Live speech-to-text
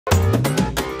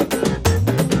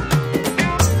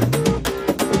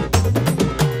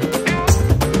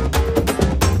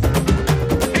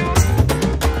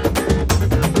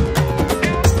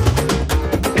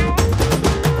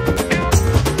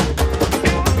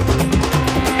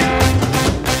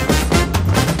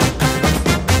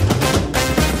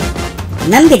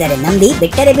ನಂಬಿದರೆ ನಂಬಿ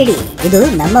ಬಿಟ್ಟರೆ ಬಿಡಿ, ಇದು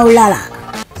ನಮ್ಮ ಉಳ್ಳಾಲ.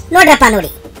 ನೋಡ್ರಪ್ಪ ನೋಡಿ,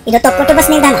 ಇದು ತೊಕ್ಕೊಟ್ಟು ಬಸ್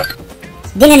ನಿಲ್ದಾಣ.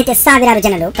 ದಿನನಿತ್ಯ ಸಾವಿರಾರು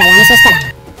ಜನರು ಪ್ರಯಾಣಿಸುವ ಸ್ಥಳ.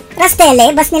 ರಸ್ತೆಯಲ್ಲೇ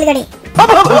ಬಸ್ ನಿಲ್ಗಡೆ,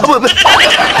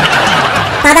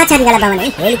 ಪಾದಾಚಾರಿಗಳ ಭವನೆ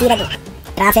ಹೇಳ್ತೀರದು.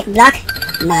 ಟ್ರಾಫಿಕ್ ಬ್ಲಾಕ್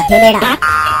ಮಾತೆ ಬೇಡ.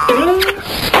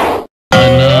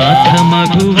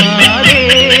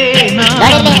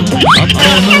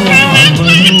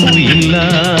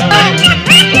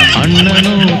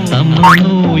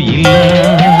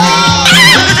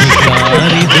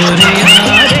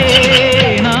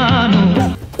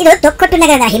 ಇದು ತೊಕ್ಕೊಟ್ಟು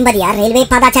ನಗರದ ಹಿಂಬದಿಯ ರೈಲ್ವೆ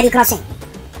ಪಾದಾಚಾರಿ ಕ್ರಾಸಿಂಗ್.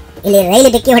 ಇಲ್ಲಿ ರೈಲು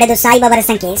ಡಿಕ್ಕಿ ಹೊಡೆದು ಸಾಯುವವರ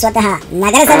ಸಂಖ್ಯೆ ಸ್ವತಃ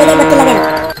ನಗರಸಭೆಗೆ ಗೊತ್ತಿಲ್ಲವೇನು.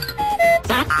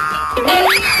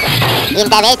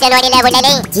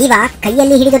 ಜೀವ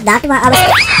ಕೈಯಲ್ಲಿ ಹಿಡಿದು ದಾಟುವ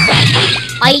ಅವಸ್ಥೆ.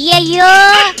 ಅಯ್ಯಯ್ಯೋ,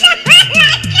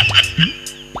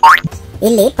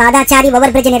 ಇಲ್ಲಿ ಪಾದಾಚಾರಿ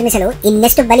ಓವರ್ ಬ್ರಿಡ್ಜ್ ನಿರ್ಮಿಸಲು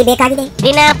ಇನ್ನೆಷ್ಟು ಬಲಿ ಬೇಕಾಗಿದೆ.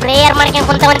 ದಿನ ಪ್ರೇಯರ್ ಮಾಡ್ಕೊಂಡು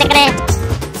ಕುಂತವಂತೆ ಕಡೆ.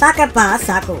 ಸಾಕಪ್ಪ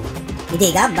ಸಾಕು,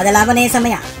 ಇದೀಗ ಬದಲಾವಣೆಯ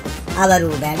ಸಮಯ. ಅವರು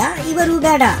ಬೇಡ, ಇವರು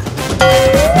ಬೇಡ.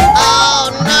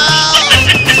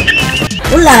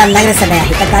 ಉಳ್ಳಾಲ ನಗರಸಭೆಯ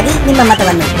ಹಿತಕ್ಕಾಗಿ ನಿಮ್ಮ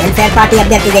ಮತವನ್ನು ವೆಲ್ಫೇರ್ ಪಾರ್ಟಿ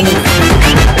ಅಭ್ಯರ್ಥಿಗೆ ನೀಡಿ.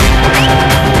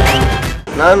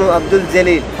 ನಾನು ಅಬ್ದುಲ್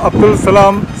ಜಲೀಲ್, ಅಬ್ದುಲ್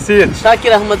ಸಲಾಂ ಸಿಎಚ್,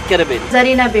 ಶಾಕಿರ್ ಅಹಮದ್ ಕೆರಬೇರಿ,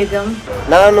 ಜರೀನಾ ಬೇಗಂ.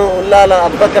 ನಾನು ಉಳ್ಳಾಲ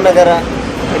ಅಬ್ಬಕ್ಕ ನಗರ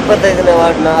 25ನೇ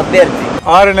ವಾರ್ಡ್ನ ಅಭ್ಯರ್ಥಿ.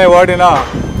 6ನೇ ವಾರ್ಡಿನ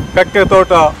ಕಕ್ಕೆ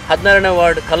ತೋಟ, 16ನೇ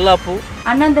ವಾರ್ಡ್ ಕಲ್ಲಾಪು,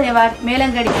 11ನೇ ವಾರ್ಡ್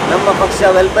ಮೇಲಂಗಡಿ. ನಮ್ಮ ಪಕ್ಷ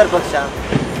ವೆಲ್ಫೇರ್ ಪಕ್ಷ.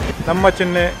 ನಮ್ಮ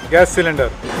ಚಿಹ್ನೆ ಗ್ಯಾಸ್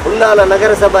ಸಿಲಿಂಡರ್. ಉಳ್ಳಾಲ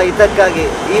ನಗರಸಭಾ ಹಿತಕ್ಕಾಗಿ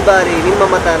ಈ ಬಾರಿ ನಿಮ್ಮ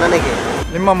ಮತ ನನಗೆ.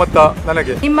 ನಿಮ್ಮ ಮತ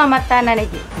ನನಗೆ. ನಿಮ್ಮ ಮತ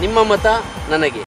ನನಗೆ. ನಿಮ್ಮ ಮತ ನನಗೆ.